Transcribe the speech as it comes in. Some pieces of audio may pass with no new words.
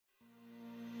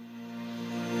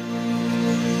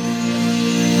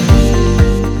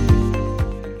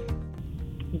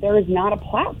is not a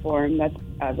platform that's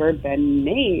ever been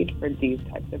made for these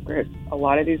types of groups. A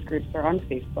lot of these groups are on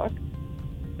Facebook,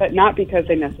 but not because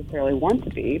they necessarily want to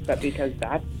be, but because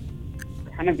that's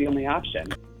kind of the only option.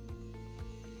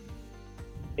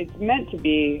 It's meant to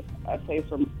be a place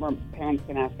where parents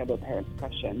can ask other parents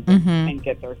questions and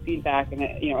get their feedback, and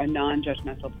a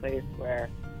non-judgmental place where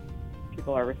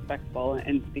people are respectful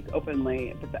and speak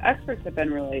openly. But the experts have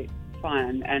been really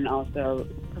fun and also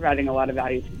providing a lot of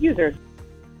value to users.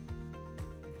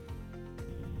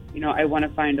 I want to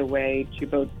find a way to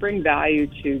both bring value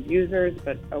to users,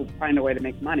 but find a way to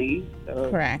make money so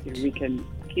we can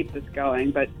keep this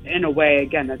going. But in a way,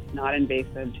 again, that's not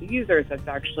invasive to users. That's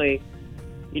actually,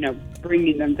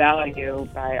 bringing them value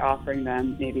by offering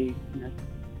them maybe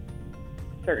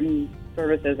certain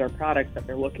services or products that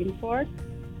they're looking for.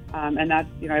 And that's,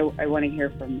 I want to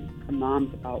hear from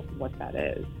moms about what that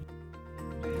is.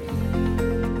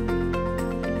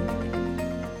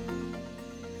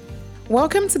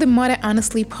 Welcome to the Mother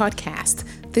Honestly podcast.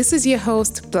 This is your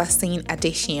host, Blessing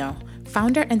Adesina,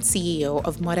 founder and CEO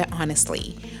of Mother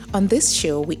Honestly. On this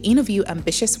show, we interview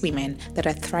ambitious women that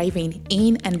are thriving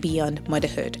in and beyond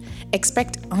motherhood.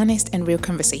 Expect honest and real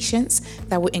conversations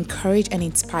that will encourage and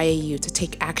inspire you to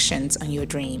take actions on your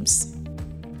dreams.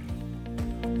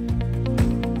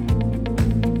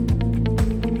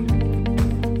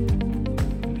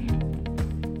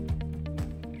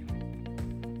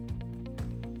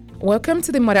 Welcome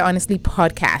to the Mother Honestly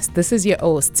podcast. This is your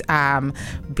host,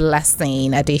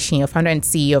 Blessing Adesina, founder and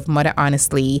CEO of Mother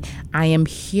Honestly. I am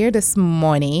here this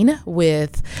morning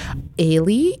with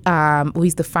Ellie, who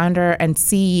is the founder and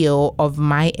CEO of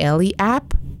My Ellie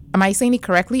app. Am I saying it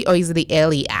correctly, or is it the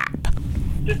Ellie app?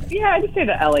 I just say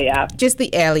the Ellie app. Just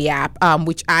the Ellie app,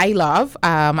 which I love.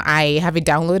 I have it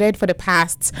downloaded for the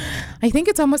past, I think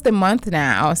it's almost a month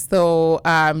now. So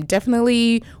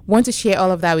definitely want to share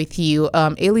all of that with you.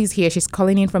 Ellie's here. She's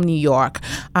calling in from New York.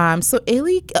 So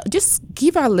Ellie, just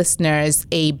give our listeners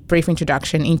a brief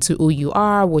introduction into who you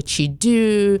are, what you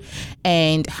do,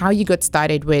 and how you got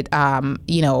started with,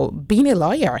 being a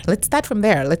lawyer. Let's start from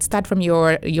there. Let's start from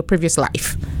your previous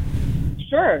life.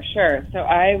 Sure. So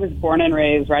I was born and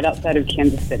raised right outside of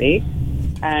Kansas City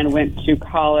and went to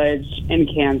college in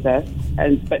Kansas,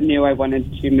 but knew I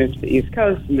wanted to move to the East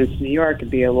Coast and move to New York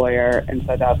and be a lawyer. And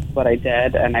so that's what I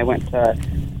did. And I went to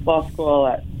law school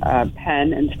at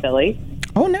Penn in Philly.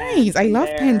 Oh, nice. I love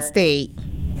Penn State.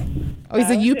 Oh, is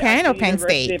it UPenn or Penn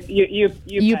State?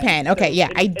 UPenn. Okay, yeah.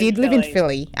 I did live in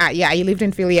Philly. I lived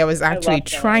in Philly. I was actually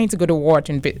trying to go to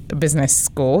Wharton Business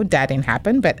School. That didn't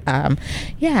happen, but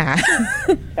yeah.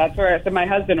 That's where, so my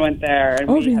husband went there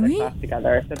and we had a class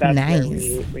together. So that's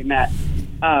where we met.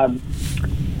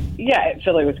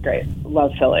 Philly was great.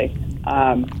 Love Philly.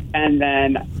 And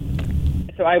then,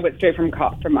 so I went straight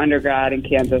from undergrad in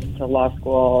Kansas to law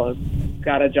school,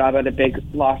 got a job at a big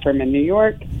law firm in New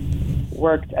York,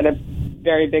 worked at a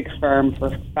very big firm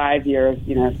for 5 years,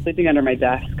 sleeping under my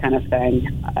desk kind of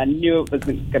thing. I knew it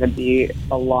wasn't going to be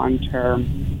a long-term.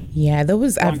 Yeah,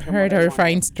 I've heard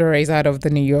horrifying stories out of the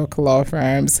New York law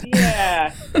firms.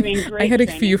 Yeah, great. I had a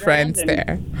few friends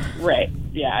there. Right.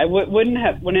 Yeah, I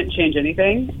wouldn't change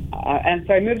anything. And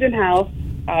so I moved in-house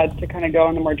to kind of go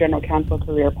on the more general counsel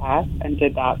career path and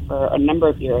did that for a number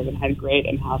of years and had great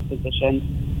in-house positions.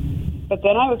 But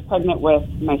then I was pregnant with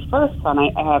my first son.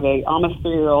 I have a almost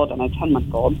 3-year-old and a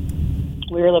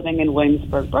 10-month-old. We were living in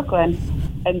Williamsburg, Brooklyn,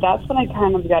 and that's when I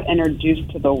kind of got introduced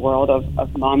to the world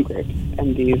of mom groups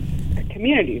and these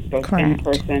communities, both in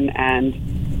person and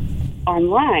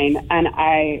online. And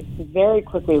I very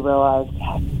quickly realized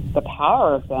the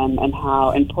power of them and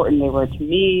how important they were to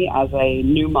me as a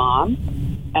new mom,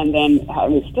 and then how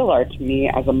they still are to me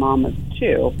as a mom of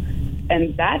two.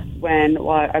 And that's when,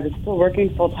 while I was still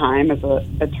working full-time as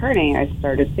an attorney, I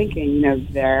started thinking,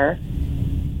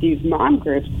 these mom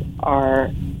groups are,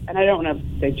 and I don't want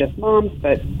to say just moms,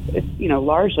 but it's,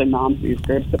 largely moms in these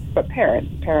groups, but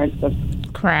parents of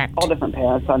all different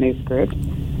parents on these groups.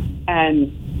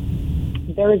 And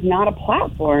there is not a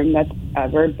platform that's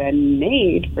ever been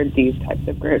made for these types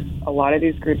of groups. A lot of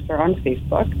these groups are on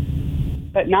Facebook,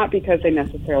 but not because they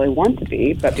necessarily want to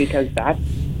be, but because that's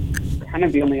kind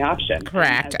of the only option.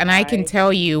 Correct. And I can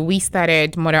tell you, we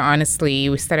started Mother Honestly.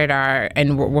 We started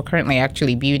and we're currently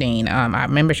actually building our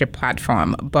membership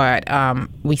platform. But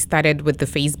we started with the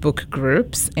Facebook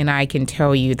groups, and I can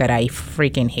tell you that I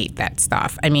freaking hate that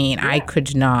stuff. I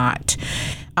could not.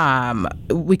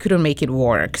 we couldn't make it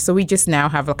work. So we just now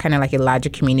have a kind of like a larger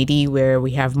community where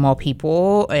we have more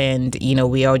people, and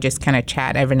we all just kind of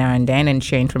chat every now and then and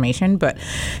share information. But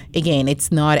again,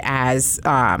 it's not as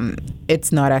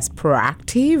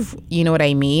proactive, you know what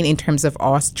I mean, in terms of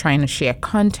us trying to share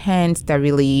content that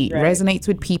really resonates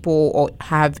with people, or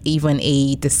have even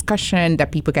a discussion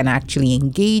that people can actually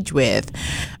engage with,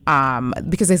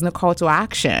 because there's no call to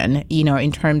action,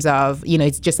 in terms of,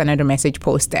 it's just another message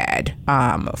posted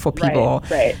for people.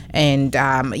 Right. And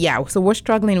so we're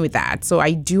struggling with that. So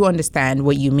I do understand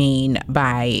what you mean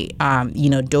by,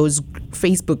 those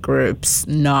Facebook groups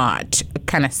not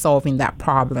kind of solving that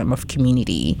problem of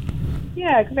community.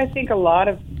 Yeah, because I think a lot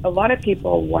of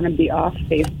people want to be off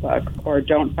Facebook or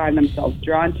don't find themselves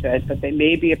drawn to it, but they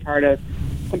may be a part of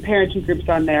some parenting groups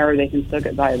on there where they can still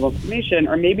get valuable information,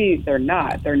 or maybe they're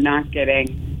not. They're not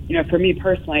getting, for me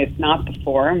personally, it's not the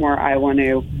forum where I want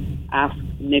to ask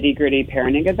nitty-gritty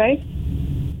parenting advice.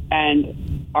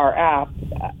 And our app,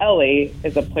 Ellie,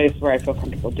 is a place where I feel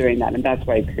comfortable doing that, and that's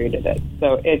why I created it.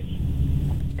 So it's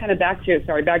kind of back to your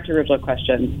original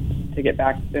question, to get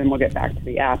back, then we'll get back to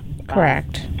the app.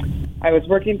 Correct. I was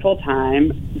working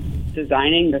full-time,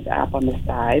 designing this app on the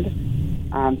side,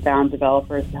 found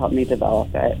developers to help me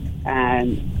develop it,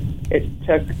 and it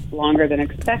took longer than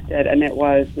expected, and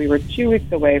we were 2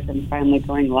 weeks away from finally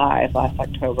going live last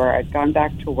October. I'd gone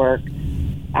back to work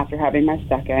after having my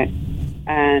second,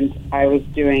 and I was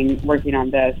working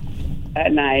on this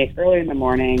at night, early in the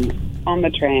morning, on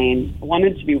the train. I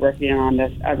wanted to be working on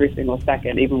this every single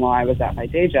second, even while I was at my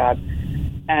day job,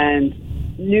 and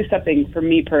knew something for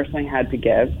me personally had to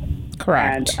give.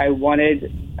 Correct. And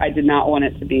I did not want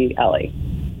it to be Ellie.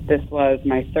 This was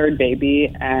my third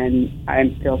baby, and I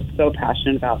feel so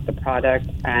passionate about the product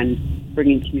and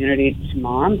bringing community to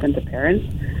moms and to parents.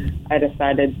 I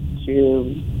decided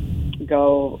to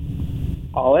go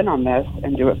all in on this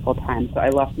and do it full time. So I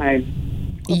left my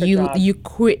job. You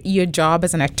quit your job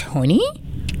as an attorney?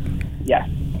 Yes.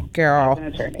 Girl,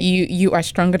 you are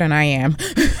stronger than I am.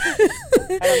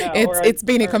 I don't know. It's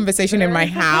been a conversation in my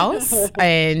house,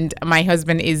 and my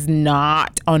husband is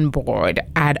not on board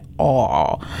at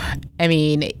all. I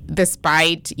mean,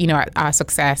 despite, our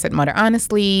success at Mother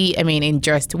Honestly,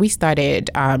 we started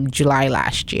July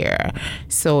last year.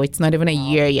 So it's not even a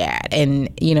year yet. And,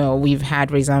 we've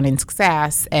had resounding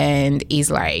success. And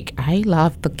he's like, I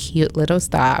love the cute little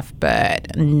stuff,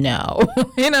 but no.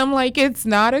 And I'm like, it's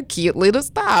not a cute little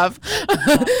stuff.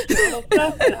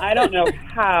 And I don't know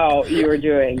how you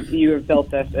have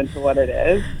built this into what it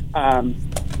is.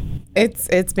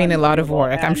 It's been a lot of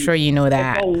work. I'm sure you know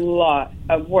that. It's a lot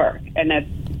of work, and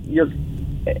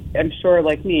I'm sure,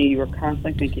 like me, you were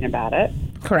constantly thinking about it.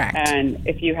 Correct. And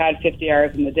if you had 50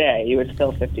 hours in the day, you would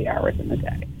fill 50 hours in the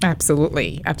day.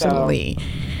 Absolutely. But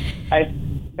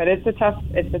it's a tough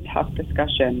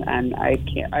discussion, and I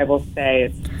will say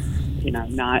it's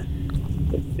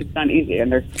not easy,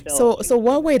 and there's still. So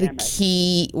what were the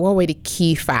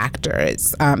key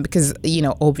factors? Because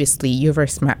obviously you're a very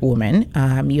smart woman.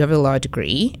 You have a law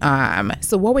degree.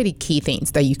 So what were the key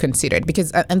things that you considered?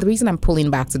 Because and the reason I'm pulling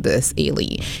back to this,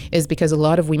 Ailey, is because a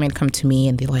lot of women come to me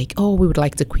and they're like, oh, we would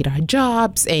like to quit our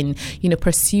jobs and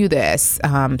pursue this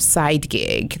side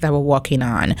gig that we're working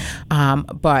on.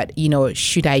 But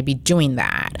should I be doing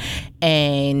that?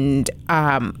 And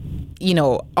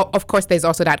of course, there's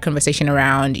also that conversation around,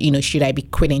 should I be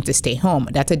quitting to stay home?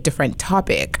 That's a different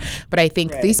topic. But I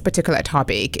think this particular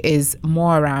topic is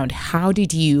more around how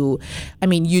did you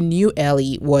knew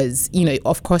Ellie was,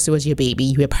 of course it was your baby,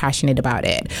 you were passionate about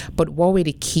it. But what were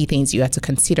the key things you had to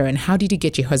consider, and how did you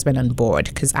get your husband on board?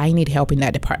 Because I need help in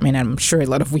that department, and I'm sure a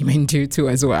lot of women do too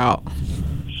as well.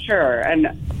 Sure. And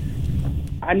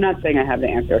I'm not saying I have the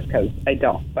answers, because I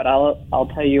don't, but I'll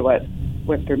tell you what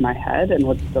went through my head and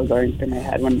what's still going through my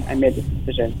head when I made this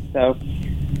decision. So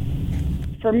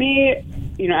for me,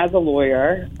 as a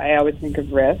lawyer, I always think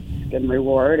of risk and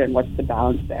reward and what's the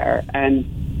balance there. And,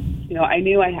 I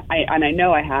knew I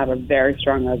know I have a very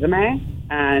strong resume,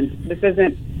 and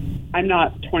I'm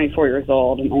not 24 years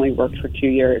old and only worked for 2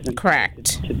 years. And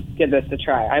Correct. To give this a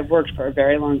try. I've worked for a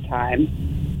very long time.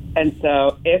 And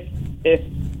so if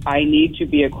I need to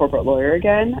be a corporate lawyer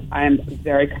again, I'm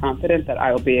very confident that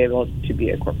I will be able to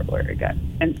be a corporate lawyer again.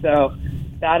 And so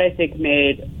that, I think,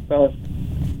 made us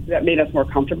more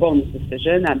comfortable in this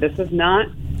decision, that this is not,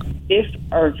 if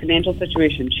our financial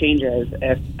situation changes,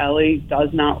 if Ellie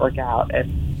does not work out, if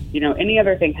any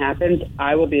other thing happens,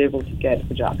 I will be able to get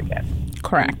a job again.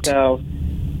 Correct. And so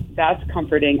that's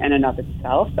comforting in and of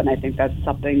itself, and I think that's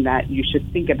something that you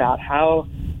should think about.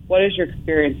 what is your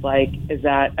experience like? Is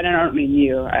that, and I don't mean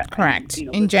you. Correct.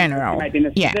 In general. You might be in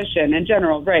this position. In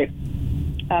general, right.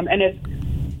 And if,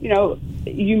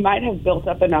 you might have built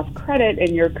up enough credit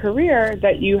in your career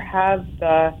that you have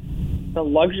the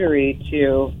luxury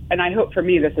to, and I hope for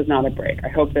me this is not a break. I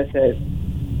hope this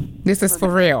is for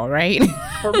real, right?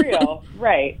 For real,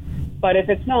 right. But if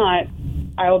it's not,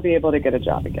 I will be able to get a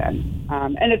job again.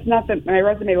 And it's not that my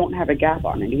resume won't have a gap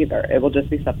on it either. It will just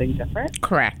be something different.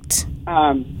 Correct.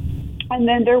 And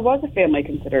then there was a family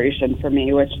consideration for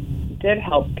me, which did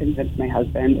help convince my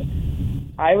husband.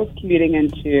 I was commuting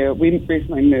we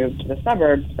recently moved to the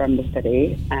suburbs from the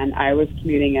city, and I was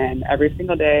commuting in every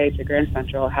single day to Grand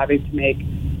Central, having to make,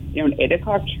 an 8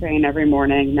 o'clock train every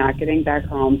morning, not getting back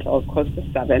home till close to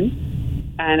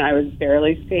 7. And I was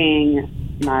barely seeing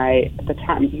at the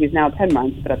time, he's now 10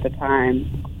 months, but at the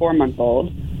time,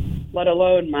 4-month-old, let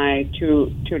alone my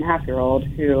 2.5-year-old,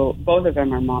 who both of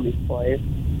them are mommy's boys.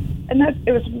 And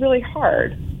it was really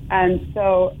hard. And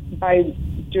so by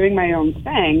doing my own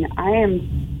thing,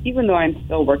 even though I'm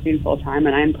still working full time,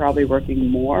 and I'm probably working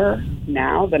more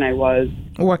now than I was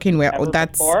working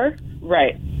before.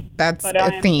 Right. That's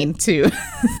a theme too.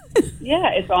 Yeah,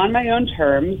 it's on my own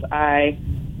terms. I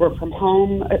work from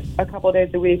home a couple of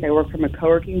days a week. I work from a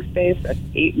co-working space that's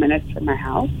 8 minutes from my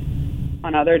house.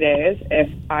 On other days, if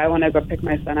I want to go pick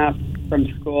my son up from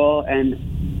school and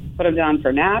put him down for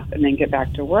a nap and then get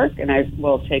back to work, and I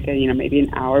will take maybe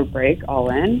an hour break all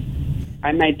in,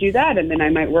 I might do that, and then I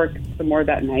might work some more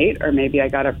that night, or maybe I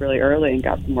got up really early and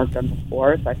got some work done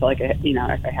before, so I feel like,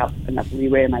 if I have enough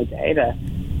leeway in my day to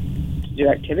do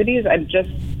activities, I'm just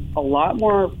a lot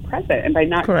more present. And by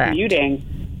not commuting,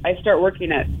 I might start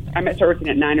working at 9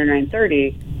 or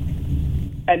 9:30,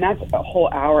 and that's a whole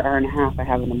hour and a half I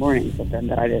have in the mornings with them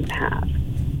that I didn't have.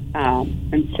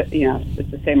 And so,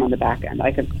 it's the same on the back end.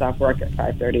 I can stop work at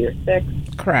 5:30 or 6.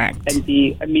 Correct. And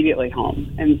be immediately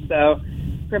home. And so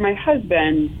for my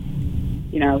husband,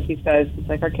 he says, it's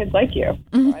like, our kids like you.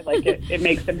 So I like it. It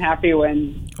makes them happy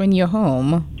when you're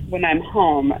home. When I'm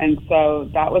home. And so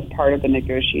that was part of the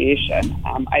negotiation.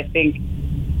 I think,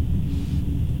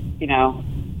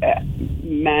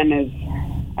 men is,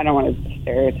 I don't want to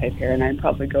stereotype here, and I'm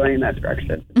probably going in that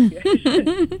direction.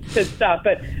 To stop.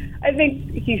 But I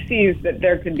think he sees that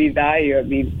there could be value of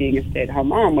me being a stay-at-home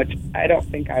mom, which I don't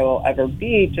think I will ever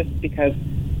be, just because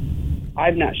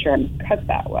I'm not sure I'm cut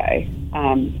that way.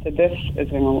 So this is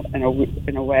in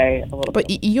a way a little.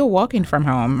 But you're working from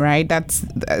home, right?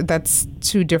 That's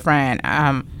two different.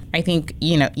 I think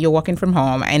you're working from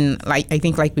home, and I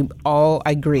think we all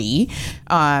agree,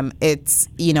 it's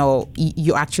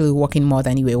you're actually working more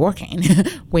than you were working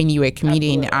when you were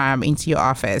commuting into your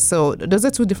office. So those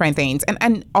are two different things,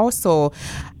 and also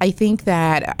I think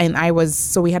that, and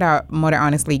we had a Mother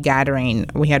Honestly gathering.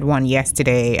 We had one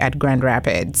yesterday at Grand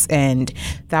Rapids, and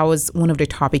that was one of the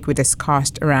topics we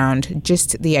discussed around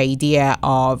just the idea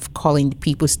of calling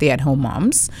people stay-at-home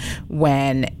moms,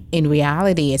 when in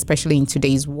reality, especially in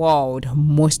today's world,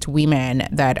 most women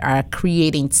that are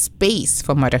creating space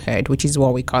for motherhood, which is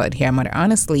what we call it here, Mother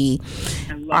Honestly,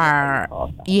 are,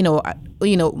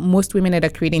 most women that are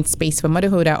creating space for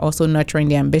motherhood are also nurturing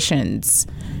their ambitions,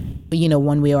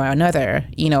 one way or another.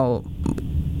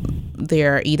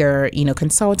 They're either,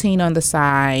 consulting on the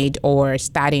side, or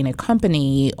starting a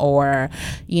company, or,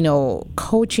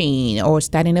 coaching, or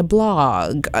starting a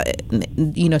blog,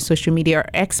 social media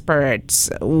experts,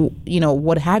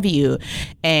 what have you.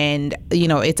 And,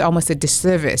 it's almost a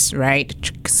disservice,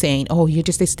 right? Saying, oh, you're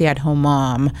just a stay-at-home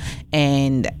mom.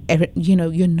 And,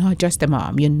 you're not just a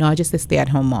mom. You're not just a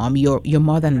stay-at-home mom. You're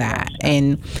more than that.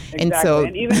 And so.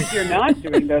 And even if you're not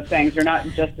doing those things, you're not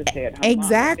just a stay-at-home mom.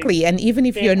 Exactly. And even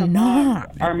if you're not.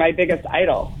 Are my biggest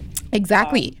idol.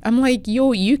 Exactly. I'm like,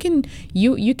 you can,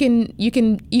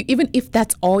 even if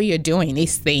that's all you're doing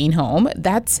is staying home,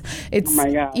 it's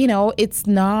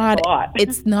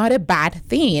not a bad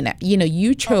thing.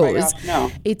 You chose,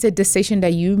 it's a decision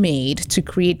that you made to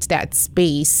create that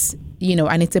space,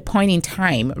 and it's a point in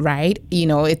time, right?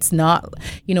 It's not,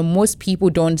 most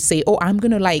people don't say, oh, I'm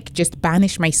going to just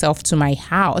banish myself to my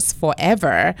house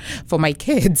forever for my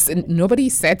kids. And nobody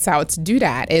sets out to do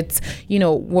that. It's,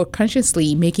 we're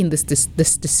consciously making this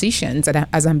decisions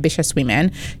as ambitious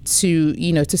women to,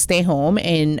 to stay home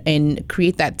and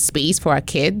create that space for our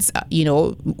kids,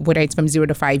 whether it's from 0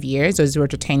 to 5 years or 0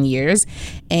 to 10 years,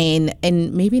 and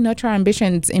maybe nurture our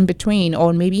ambitions in between,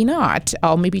 or maybe not,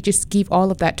 or maybe just give all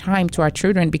of that time to our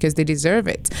children because they deserve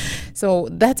it. So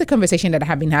that's a conversation that I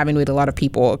have been having with a lot of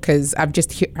people, because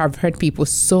I've heard people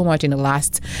so much in the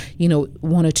last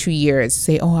 1 or 2 years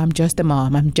say, oh, I'm just a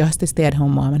mom, I'm just a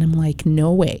stay-at-home mom. And I'm like,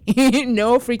 no way.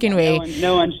 No freaking way.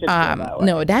 No one should feel that way.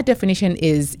 No, that definition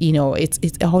is,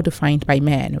 it's all defined by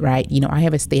men, right? I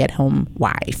have a stay-at-home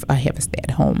wife, I have a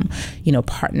stay-at-home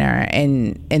partner,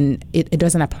 and it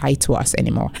doesn't apply to us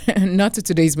anymore. Not to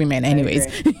today's women anyways.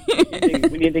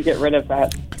 We need to get rid of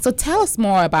that. So tell us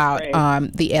more about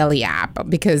the Ellie app,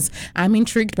 because I'm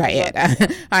intrigued by it.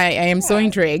 I am so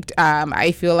intrigued.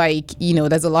 I feel like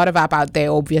there's a lot of app out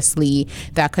there, obviously,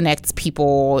 that connects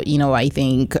people. I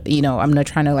think I'm not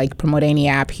trying to like promote any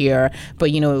app here,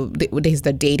 but there's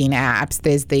the dating apps,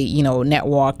 there's the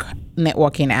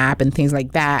networking app and things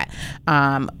like that.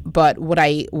 But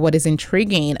what is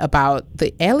intriguing about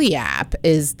the Ellie app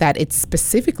is that it's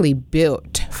specifically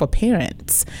built for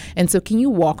parents. And so can you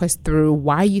walk us through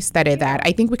why you started that?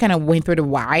 I think we kind of went through the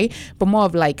why, but more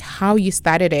of like how you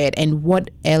started it and what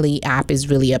Ellie app is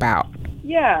really about.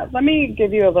 Yeah, let me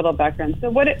give you a little background.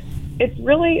 So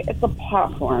it's a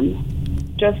platform,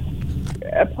 just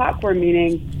a platform,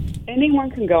 meaning anyone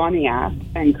can go on the app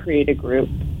and create a group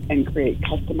and create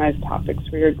customized topics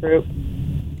for your group.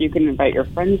 You can invite your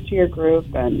friends to your group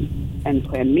and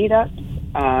plan meetups.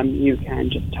 You can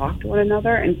just talk to one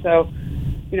another. And so,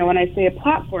 when I say a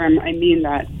platform, I mean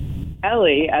that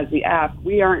Ellie, as the app,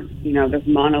 we aren't, this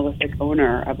monolithic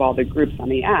owner of all the groups on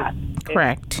the app.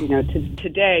 Correct.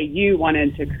 Today you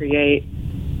wanted to create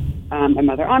a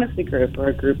Mother Honesty group or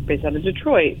a group based out of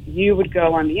Detroit. You would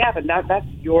go on the app, and that's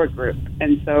your group.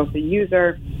 And so, if a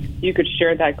user, you could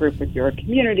share that group with your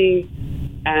community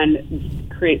and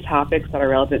create topics that are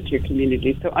relevant to your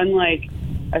community. So, unlike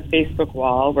a Facebook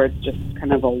wall where it's just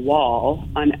kind of a wall,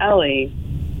 on Ellie,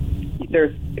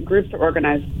 there's groups are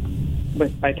organized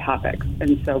by topics.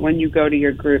 And so, when you go to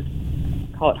your group,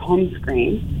 call it home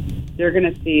screen, you're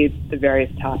going to see the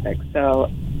various topics. So,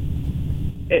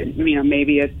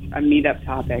 maybe it's a meetup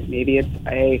topic, maybe it's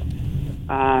a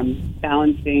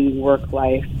balancing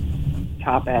work-life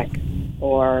topic,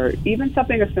 or even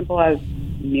something as simple as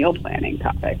meal planning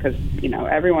topic, because these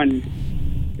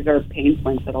are pain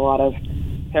points that a lot of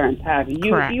parents have.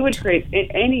 You would create,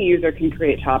 any user can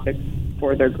create topics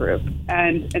for their group,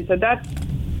 and so that's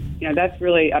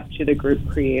really up to the group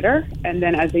creator. And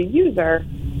then as a user,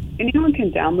 anyone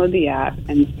can download the app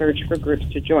and search for groups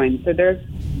to join. So there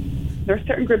are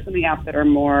certain groups in the app that are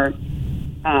more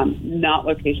not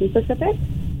location specific.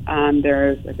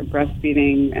 There's like a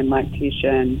breastfeeding and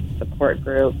lactation support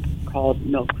group called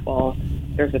Milkful.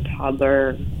 There's a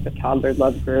toddler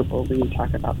love group where we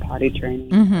talk about potty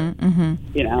training,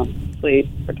 sleep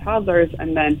for toddlers.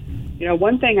 And then,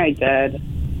 one thing I did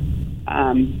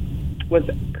was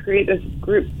create this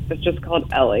group that's just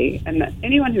called Ellie, and that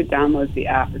anyone who downloads the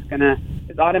app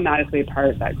is automatically a part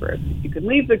of that group. You can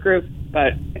leave the group,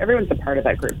 but everyone's a part of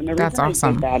that group. And the That's reason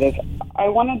awesome. I did that is I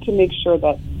wanted to make sure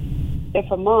that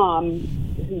if a mom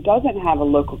who doesn't have a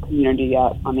local community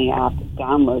yet on the app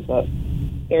downloads it,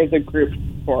 there's a group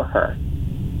for her.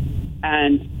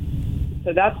 And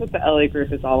so that's what the Ellie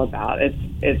group is all about.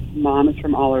 It's moms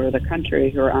from all over the country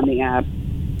who are on the app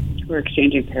who are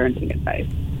exchanging parenting advice.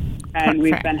 And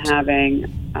we've been having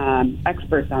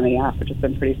experts on the app, which has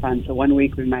been pretty fun. So one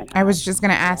week we might have... I was just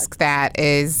going to ask that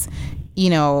is,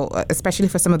 especially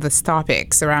for some of the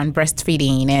topics around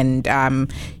breastfeeding and,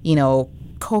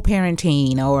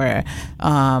 co-parenting or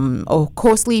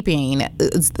co-sleeping,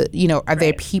 are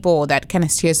there people that kind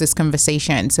of steers this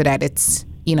conversation so that it's,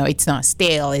 it's not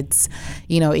stale, it's,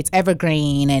 it's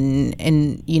evergreen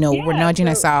and we're nudging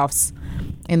ourselves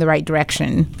in the right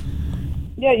direction?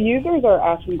 Yeah, users are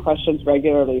asking questions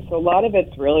regularly. So a lot of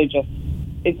it's really just,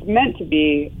 it's meant to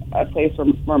be a place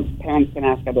where parents can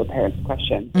ask other parents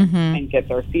questions and get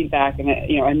their feedback, and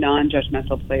a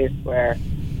non-judgmental place where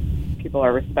people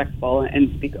are respectful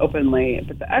and speak openly.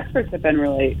 But the experts have been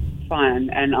really fun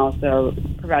and also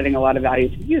providing a lot of value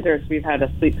to users. We've had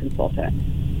a sleep consultant.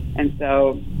 And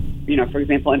so, for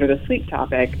example, under the sleep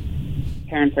topic,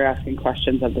 parents are asking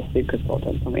questions of the sleep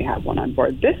consultants when we have one on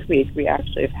board. This week, we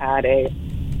actually have had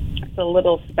it's a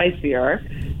little spicier,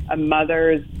 a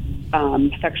mother's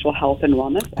sexual health and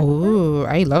wellness expert. Ooh,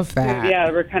 I love that.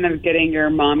 Yeah, we're kind of getting your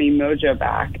mommy mojo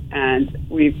back, and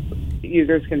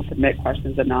users can submit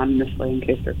questions anonymously in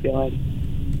case they're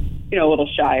feeling, a little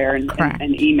shyer,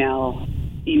 and email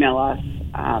us.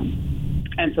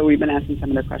 And so we've been asking some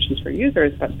of the questions for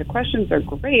users, but the questions are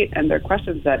great, and they're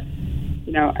questions that,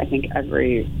 I think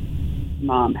every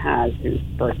mom has who's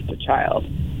birthed a child.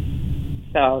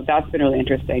 So that's been really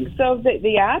interesting. So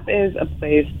the app is a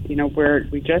place, where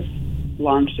we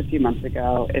launched a few months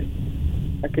ago. It's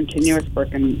a continuous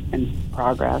work in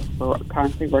progress. We're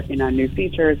constantly working on new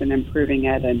features and improving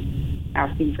it and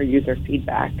asking for user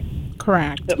feedback.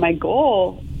 Correct. But my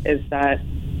goal is that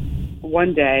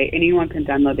one day anyone can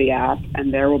download the app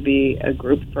and there will be a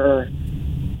group for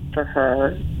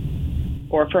her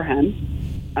or for him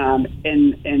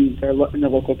in the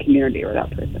local community where that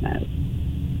person is.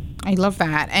 I love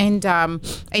that. And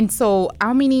so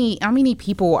how many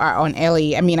people are on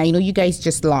Ellie? I mean, I know you guys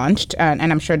just launched, and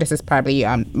I'm sure this is probably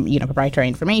proprietary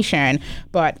information,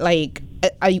 but like,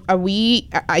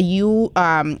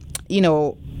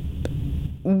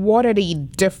 what are the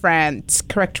different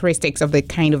characteristics of the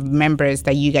kind of members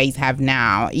that you guys have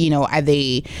now? Are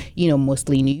they,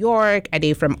 mostly New York? Are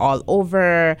they from all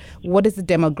over? What is the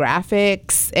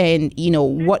demographics? And,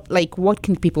 what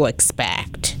can people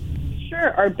expect?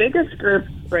 Sure. Our biggest groups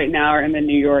right now are in the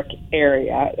New York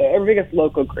area, our biggest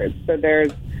local groups. So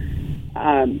there's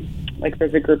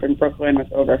a group in Brooklyn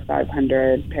with over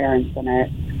 500 parents in it,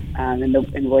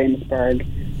 in Williamsburg.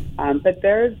 But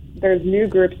there's new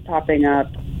groups popping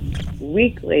up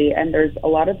weekly, and there's a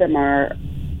lot of them are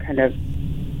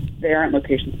they aren't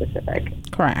location specific.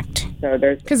 Correct. So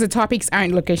because the topics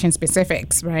aren't location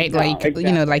specifics, right? No, exactly.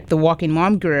 Like the Walking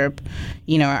Mom group,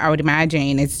 I would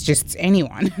imagine it's just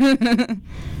anyone.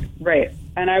 Right.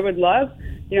 And I would love,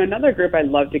 another group I'd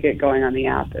love to get going on the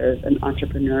app is an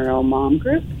entrepreneurial mom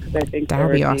group, because I think that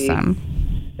would be awesome.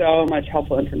 So much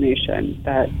helpful information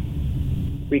that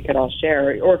we could all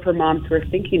share, or for moms who are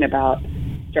thinking about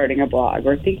starting a blog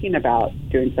or thinking about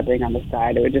doing something on the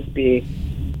side. It would just be,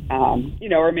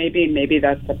 or maybe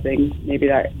that's something, maybe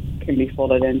that can be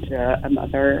folded into a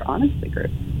Mother Honestly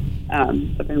group.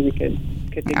 Something we could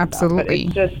think Absolutely.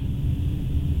 about.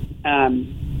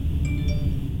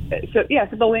 But it's just,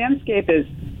 so the landscape is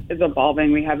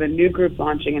evolving. We have a new group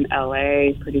launching in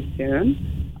LA pretty soon.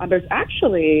 There's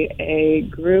actually a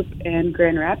group in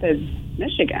Grand Rapids,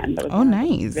 Michigan. That was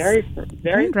nice. Very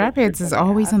Grand Rapids is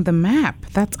always on the map.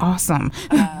 That's awesome.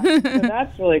 So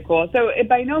that's really cool. So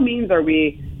by no means are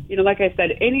we, like I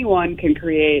said, anyone can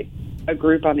create a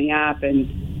group on the app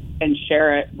and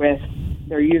share it with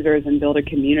their users and build a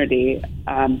community.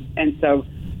 And so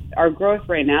our growth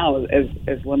right now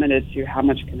is limited to how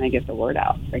much can I get the word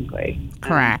out, frankly.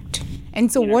 Correct. And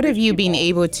so what have you been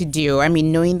able to do? I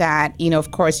mean, knowing that,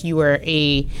 of course, you were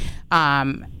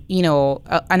an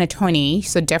attorney,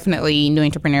 so definitely no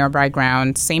entrepreneurial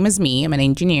background, same as me. I'm an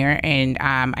engineer, and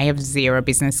I have zero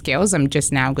business skills. I'm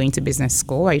just now going to business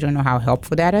school. I don't know how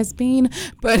helpful that has been,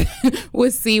 but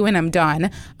we'll see when I'm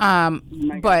done. And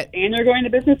you're going to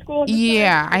business school?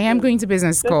 Yeah, I am going to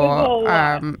business school.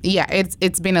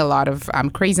 It's been a lot of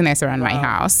craziness around my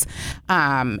house,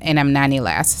 and I'm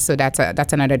nannyless, so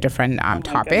that's another different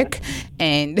topic.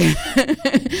 And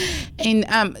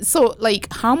so like,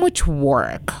 how much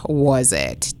work was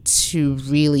it to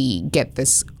really get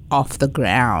this off the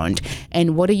ground,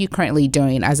 and what are you currently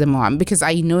doing as a mom? Because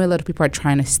I know a lot of people are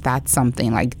trying to start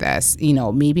something like this,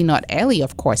 maybe not Ellie,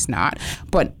 of course not,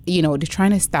 but they're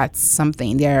trying to start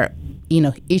something. They're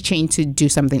itching to do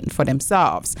something for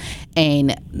themselves,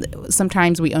 and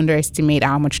sometimes we underestimate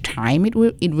how much time it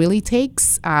really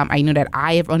takes. I know that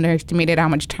I have underestimated how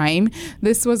much time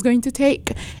this was going to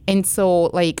take, and so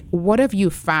like, what have you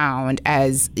found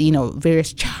as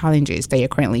various challenges that you're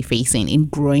currently facing in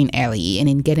growing Ellie and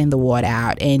in getting the word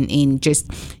out, and in just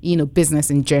business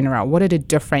in general? What are the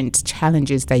different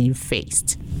challenges that you've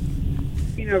faced?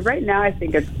 Right now I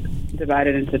think it's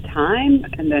divided into time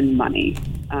and then money.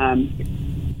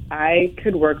 I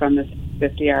could work on this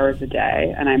 50 hours a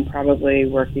day, and I'm probably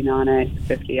working on it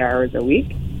 50 hours a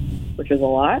week, which is a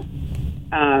lot.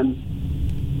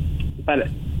 But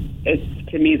it's,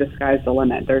 to me, the sky's the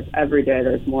limit. Every day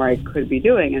there's more I could be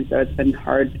doing, and so it's been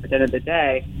hard at the end of the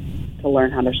day to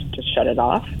learn how to shut it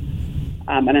off.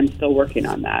 And I'm still working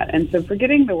on that. And so for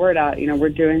getting the word out, we're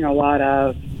doing a lot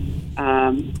of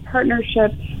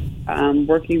partnerships,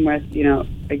 working with,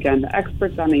 again, the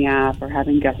experts on the app, or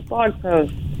having guest blog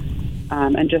posts,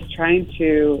 and just trying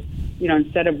to,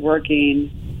 instead of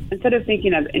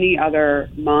thinking of any other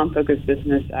mom-focused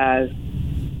business as,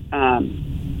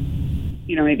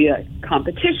 maybe a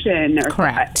competition. Or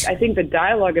correct. I think the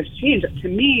dialogue has changed. To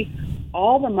me,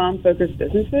 all the mom-focused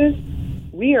businesses,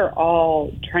 we are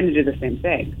all trying to do the same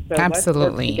thing. So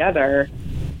absolutely. Let's work together.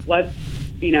 Let's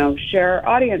share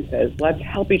our audiences. Let's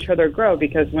help each other grow,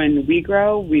 because when we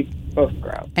grow, we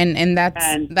grow. And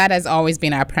that has always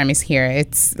been our premise here.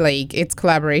 It's like it's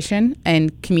collaboration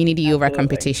and community over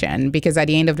competition, because at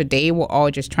the end of the day we're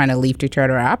all just trying to lift each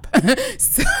other up.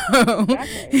 So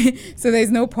so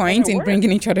there's no point in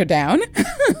bringing each other down.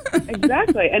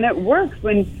 Exactly. And it works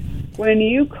when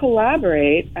you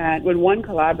collaborate, and when one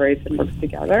collaborates and works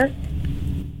together,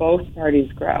 both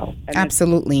parties grow. And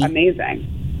absolutely. It's amazing.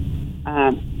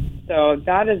 So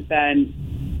that has been,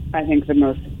 I think, the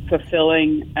most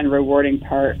fulfilling and rewarding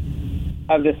part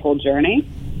of this whole journey.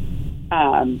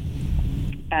 And,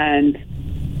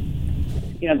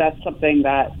 that's something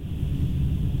that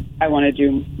I want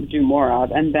to do more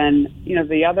of. And then,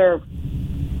 the other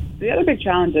big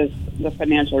challenge is the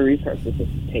financial resources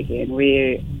it's taking.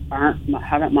 We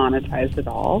haven't monetized at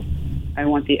all. I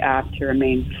want the app to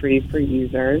remain free for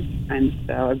users. And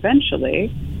so eventually,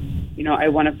 I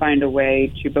want to find a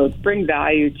way to both bring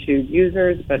value to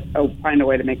users, but find a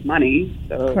way to make money.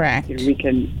 So correct. We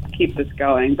can keep this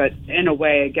going, but in a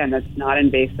way, again, that's not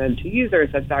invasive to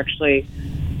users. That's actually,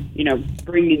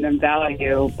 bringing them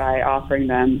value by offering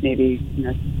them maybe,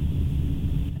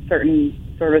 certain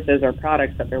services or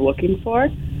products that they're looking for.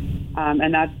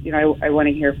 And that's, I want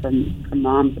to hear from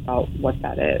moms about what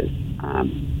that is.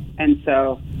 And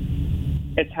so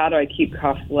it's how do I keep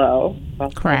costs low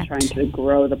while still trying to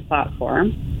grow the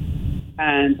platform.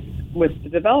 And with the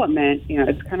development,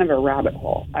 it's kind of a rabbit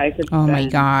hole. Oh my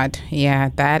God. Yeah,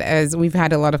 that is, we've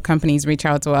had a lot of companies reach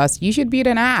out to us. You should build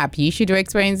an app. You should do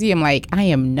X, Y, and Z. I'm like, I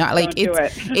am not. Like,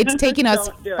 it's taking us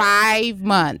 5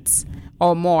 months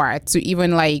or more to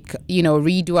even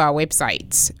redo our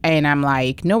website. And I'm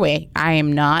like, no way.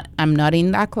 I'm not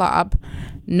in that club.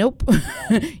 Nope.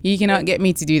 You cannot get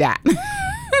me to do that.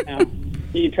 No,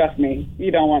 you trust me.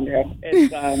 You don't want to.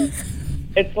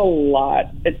 It's a lot.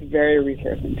 It's very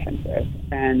resource intensive.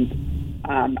 And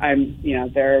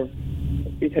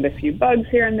we've had a few bugs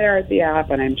here and there at the app,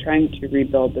 and I'm trying to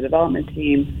rebuild the development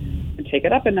team and take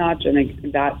it up a notch,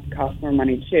 and that costs more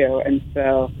money too. And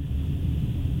so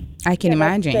I can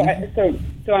imagine.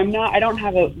 So I don't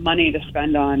have money to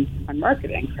spend on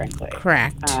marketing, frankly.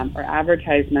 Correct. Or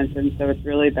advertisements. And so it's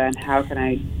really been, how can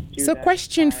I do So this?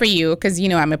 Question for you, because,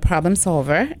 I'm a problem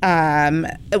solver.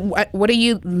 What are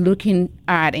you looking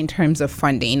at in terms of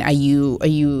funding? Are you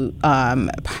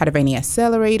part of any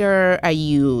accelerator? Are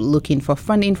you looking for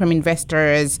funding from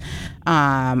investors?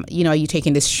 Are you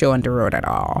taking this show on the road at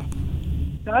all?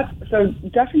 So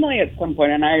definitely at some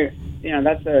point. And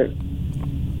it's a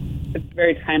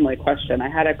very timely question. I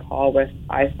had a call with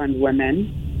iFund Women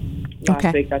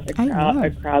last week. That's a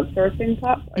crowdsourcing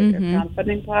platform, a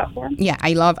crowdfunding platform. Yeah,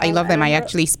 I love them. I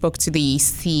actually spoke to the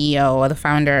CEO or the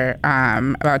founder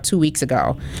about 2 weeks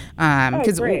ago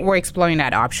because we're exploring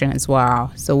that option as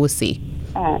well. So we'll see.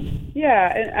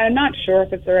 Yeah, and I'm not sure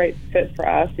if it's the right fit for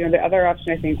us. The other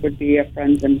option I think would be a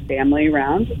friends and family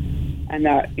round, and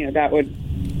that would,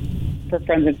 for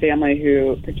friends and family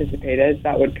who participated,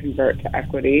 that would convert to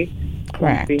equity.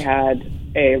 Correct. Once we had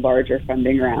a larger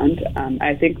funding round.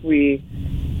 I think we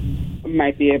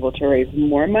might be able to raise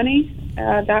more money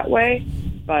that way,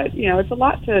 but it's a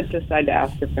lot to decide to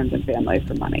ask your friends and family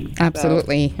for money.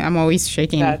 Absolutely. So I'm always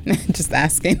shaking, just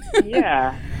asking.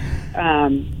 Yeah.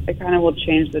 It kind of will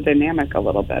change the dynamic a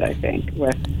little bit, I think,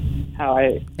 with how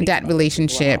that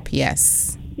relationship.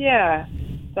 Yes. Yeah.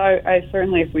 So I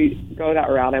certainly, if we go that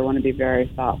route, I want to be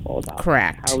very thoughtful about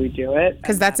how we do it.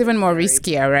 Because that's even more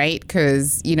riskier, right?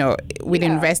 Because, with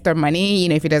investor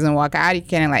money, if it doesn't work out, you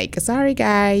kind of like, sorry,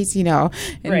 guys, And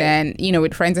then,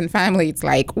 with friends and family, it's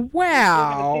like,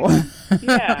 well,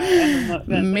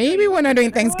 maybe we're not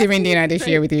doing Thanksgiving dinner this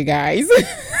year with you guys.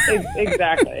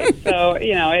 Exactly. So,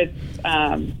 it's,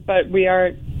 but we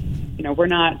are, we're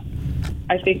not,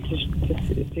 I think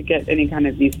to get any kind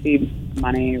of VC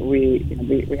money,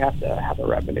 we have to have a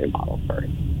revenue model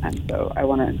first, and so I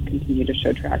want to continue to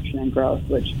show traction and growth,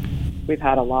 which we've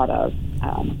had a lot of.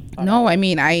 No, I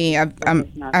mean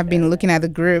I've been looking at the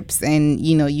groups, and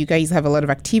you guys have a lot of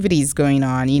activities going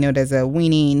on. There's a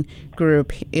winning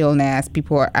group illness.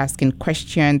 People are asking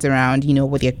questions around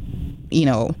what their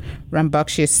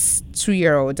rambunctious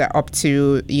 2-year-olds are up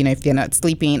to, if they're not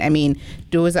sleeping. I mean,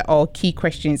 those are all key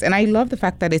questions. And I love the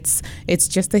fact that it's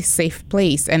just a safe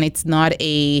place, and it's not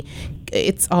a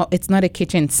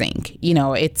kitchen sink.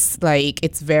 It's like,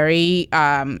 it's very,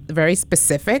 very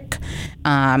specific,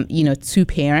 to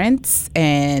parents,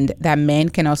 and that men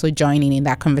can also join in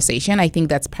that conversation. I think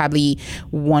that's probably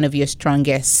one of your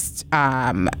strongest,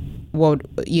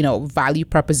 value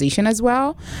proposition as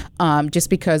well, just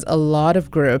because a lot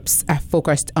of groups are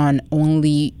focused on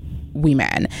only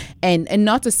women. And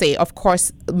not to say, of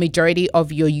course, majority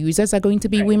of your users are going to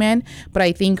be women, but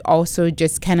I think also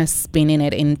just kind of spinning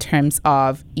it in terms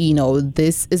of,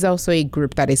 this is also a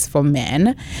group that is for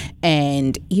men,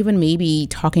 and even maybe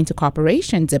talking to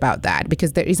corporations about that,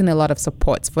 because there isn't a lot of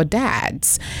supports for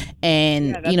dads.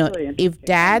 And, really if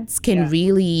dads can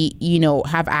really,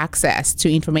 have access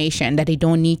to information that they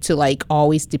don't need to like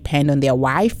always depend on their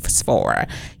wives for,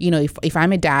 if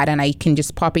I'm a dad and I can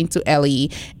just pop into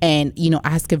Ellie and,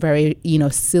 ask a very,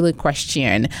 silly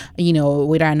question,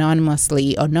 whether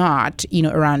anonymously or not,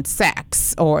 around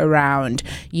sex or around,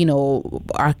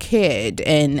 our kid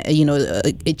and,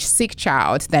 a sick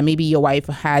child that maybe your wife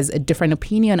has a different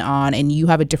opinion on and you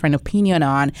have a different opinion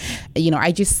on,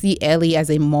 I just see Ellie as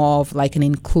a more of like an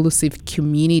inclusive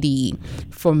community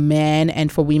for men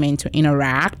and for women to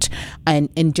interact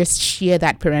and just share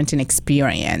that parenting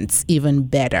experience even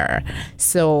better.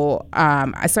 So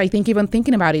I think even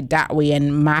thinking about it that way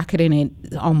and marketing it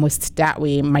almost that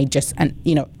way might just, and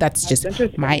that's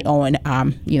just my own,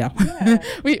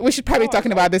 we should probably be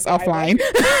talking about this offline.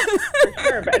 For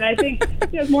sure, and I think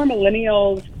as more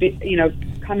millennials,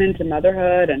 come into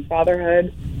motherhood and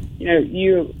fatherhood,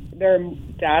 there are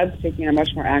dads taking a much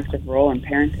more active role in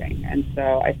parenting, and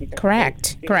so I think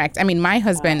correct. I mean, my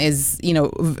husband is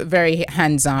very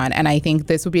hands-on, and I think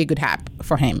this would be a good app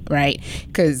for him, right?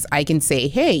 Because I can say,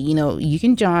 hey, you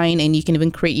can join, and you can even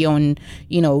create your own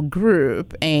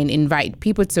group and invite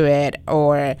people to it,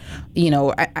 or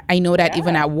I know that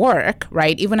even at work,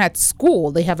 right, even at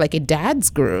school, they have like a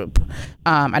dad's group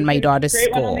at my daughter's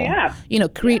school.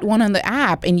 Create one on the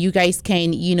app, and you guys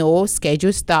can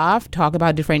schedule stuff, talk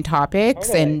about different topics.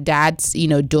 And dad's,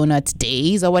 donut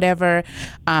days or whatever.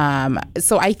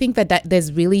 So I think that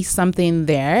there's really something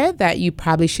there that you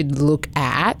probably should look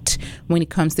at when it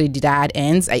comes to the dad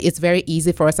ends. It's very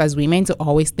easy for us as women to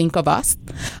always think of us.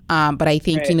 But I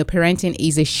think, parenting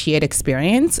is a shared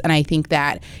experience. And I think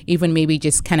that even maybe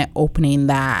just kind of opening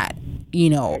that,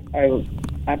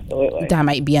 absolutely, that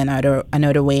might be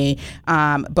another way.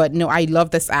 But no, I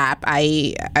love this app.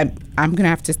 I'm gonna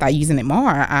have to start using it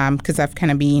more because I've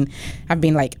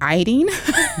been like hiding.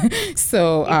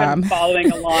 So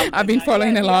following along. I've been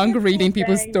following along, reading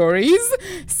people's stories.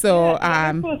 So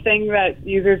the cool thing that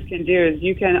users can do is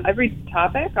every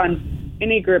topic on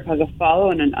any group has a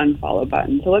follow and an unfollow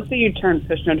button. So let's say you turn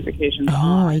push notifications on.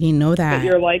 Oh, I didn't know that. But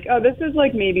you're like, oh, this is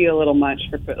like maybe a little much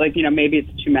for maybe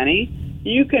it's too many.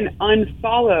 You can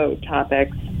unfollow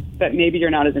topics that maybe you're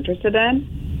not as interested in.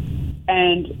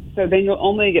 And so then you'll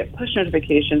only get push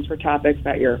notifications for topics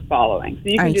that you're following. So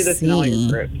you can do this in all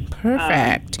your groups.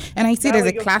 Perfect. And I see there's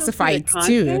a classified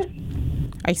too.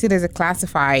 I see there's a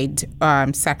classified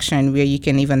section where you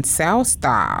can even sell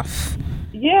stuff.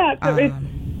 Yeah. So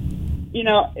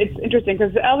it's interesting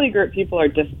because the Ellie group people are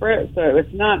disparate. So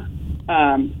it's not,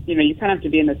 you kind of have to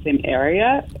be in the same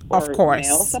area or mail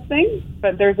something.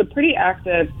 But there's a pretty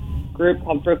active group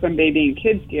called Brooklyn Baby and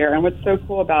Kids Gear. And what's so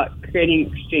cool about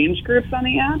creating exchange groups on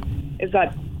the app is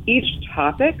that each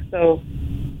topic, so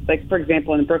like, for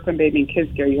example, in Brooklyn Baby and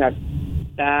Kids Gear, you have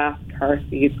bath, car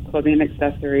seats, clothing and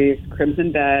accessories, cribs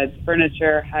and beds,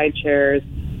 furniture, high chairs,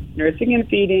 nursing and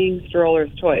feeding, strollers,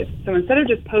 toys. So instead of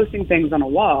just posting things on a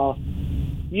wall,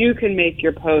 you can make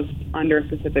your posts under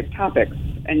specific topics,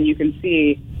 and you can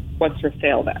see what's for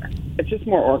sale there. It's just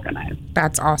more organized.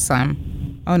 That's awesome.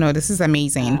 Oh, no, this is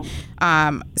amazing.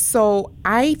 So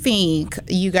I think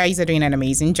you guys are doing an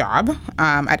amazing job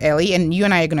at Ellie, and you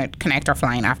and I are going to connect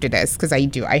offline after this because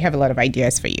I have a lot of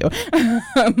ideas for you.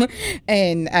 Awesome.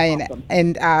 I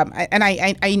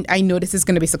know this is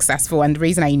going to be successful, and the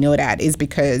reason I know that is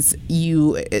because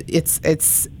you're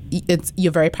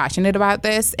very passionate about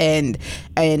this, and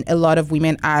a lot of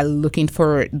women are looking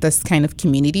for this kind of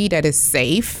community that is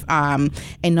safe, and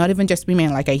not even just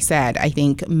women. Like I said, I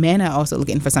think men are also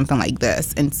looking for something like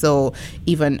this, and so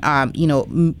even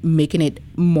making it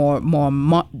more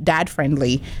dad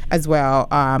friendly as well,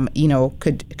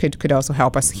 could also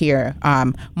help us here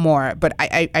more. But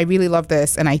I really love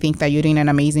this, and I think that you're doing an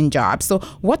amazing job. So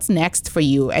what's next for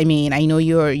you? I mean, I know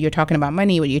you're talking about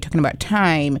money, you're talking about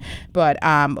time, but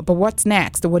what's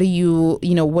next? What are you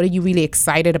really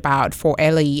excited about for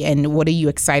Ellie, and what are you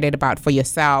excited about for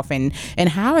yourself, and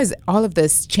how has all of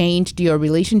this changed your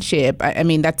relationship? I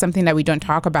mean, that's something that we don't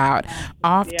talk about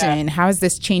often. How has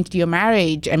this changed your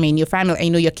marriage? I mean, your family. I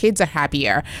know your kids are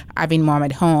happier having mom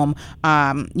at home,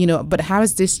 but how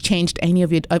has this changed any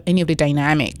of the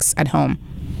dynamics at home?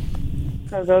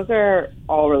 So those are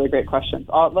all really great questions.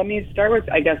 Let me start with,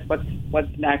 I guess,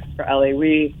 what's next for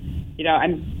Ellie.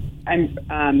 I'm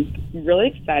I'm really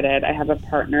excited. I have a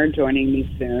partner joining me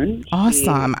soon.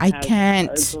 Awesome. I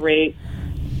can't. A great.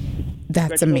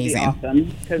 That's amazing.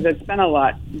 Awesome, because it's been a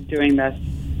lot doing this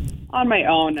on my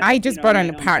own. I just brought on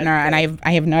a partner, and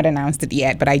I have not announced it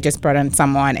yet, but I just brought on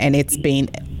someone, and it's been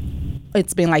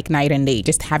like night and day,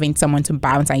 just having someone to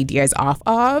bounce ideas off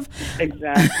of.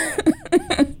 Exactly.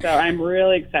 So I'm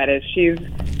really excited. She's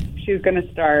going to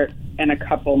start in a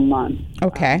couple months.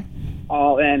 Okay.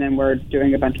 All in, and we're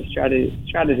doing a bunch of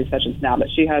strategy sessions now. But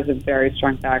she has a very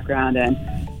strong background in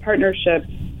partnerships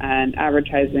and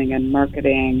advertising and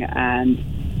marketing, and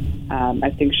I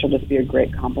think she'll just be a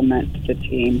great complement to the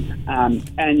team. And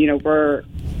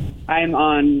I'm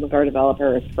on with our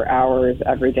developers for hours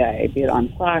every day, be it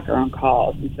on Slack or on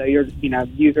calls. And so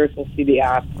users will see the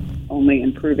app only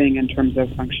improving in terms of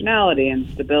functionality and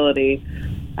stability.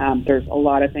 There's a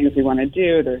lot of things we want to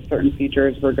do. There's certain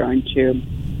features we're going to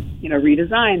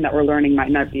redesign that we're learning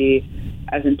might not be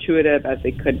as intuitive as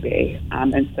they could be.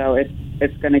 And so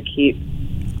it's going to keep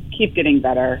getting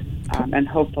better. And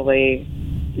hopefully,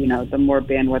 the more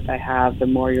bandwidth I have, the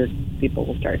more your people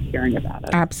will start hearing about it.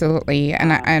 Absolutely.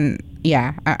 I'm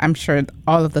sure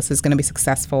all of this is going to be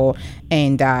successful.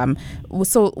 And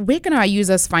so where can our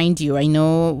users find you? I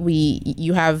know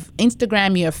you have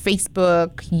Instagram, you have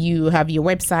Facebook, you have your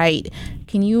website.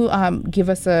 Can you give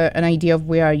us an idea of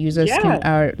where our users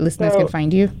our listeners can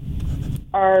find you?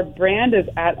 Our brand is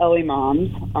at Ellie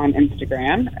Moms on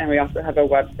Instagram, and we also have a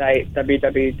website,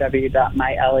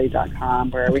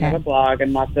 www.myellie.com, where we have a blog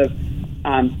and lots of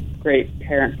great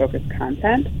parent-focused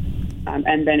content.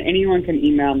 And then anyone can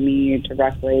email me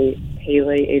directly,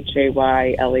 Hayley,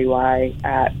 HAYLEY,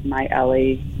 at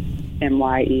myellie,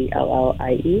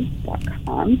 myellie.com.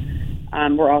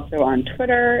 We're also on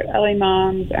Twitter, Ellie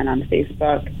Moms, and on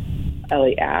Facebook,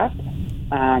 Ellie App.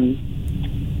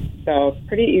 So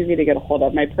pretty easy to get a hold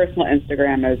of. My personal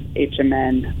Instagram is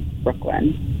HMN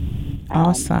Brooklyn.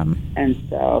 Awesome. And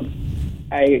so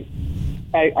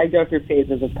I go through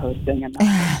phases of posting and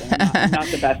I'm not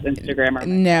the best Instagrammer.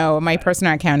 No, my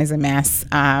personal account is a mess.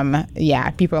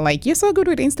 People are like, you're so good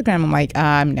with Instagram. I'm like,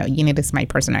 no, you need this my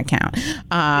personal account.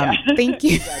 Thank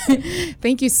you. Exactly.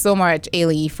 Thank you so much,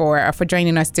 Ellie, for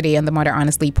joining us today on the Mother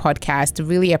Honestly podcast.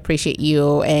 Really appreciate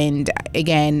you. And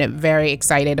again, very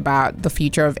excited about the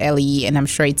future of Ellie, and I'm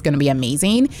sure it's going to be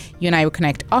amazing. You and I will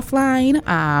connect offline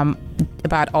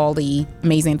about all the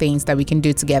amazing things that we can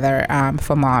do together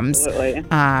for moms. Absolutely.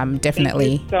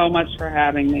 Definitely. Thank you so much for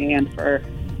having me and for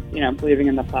believing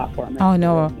in the platform. Oh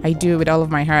no, I do with all of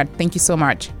my heart. Thank you so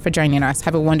much for joining us.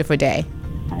 Have a wonderful day.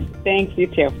 Thanks, you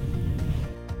too.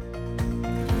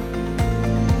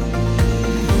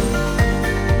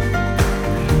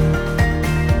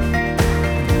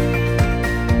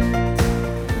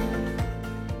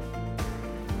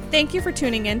 Thank you for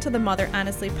tuning in to the Mother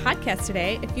Honestly podcast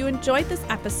today. If you enjoyed this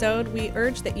episode, we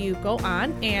urge that you go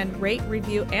on and rate,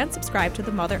 review, and subscribe to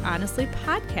the Mother Honestly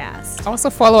podcast. Also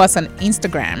follow us on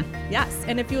Instagram. Yes,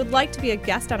 and if you would like to be a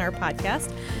guest on our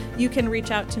podcast, you can reach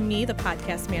out to me, the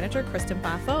podcast manager, Kristen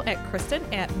Baffo, at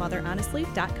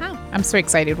kristen@motherhonestly.com. I'm so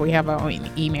excited we have our own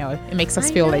email. It makes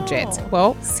us feel legit.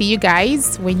 Well, see you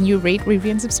guys when you rate,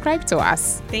 review, and subscribe to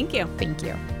us. Thank you. Thank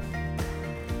you.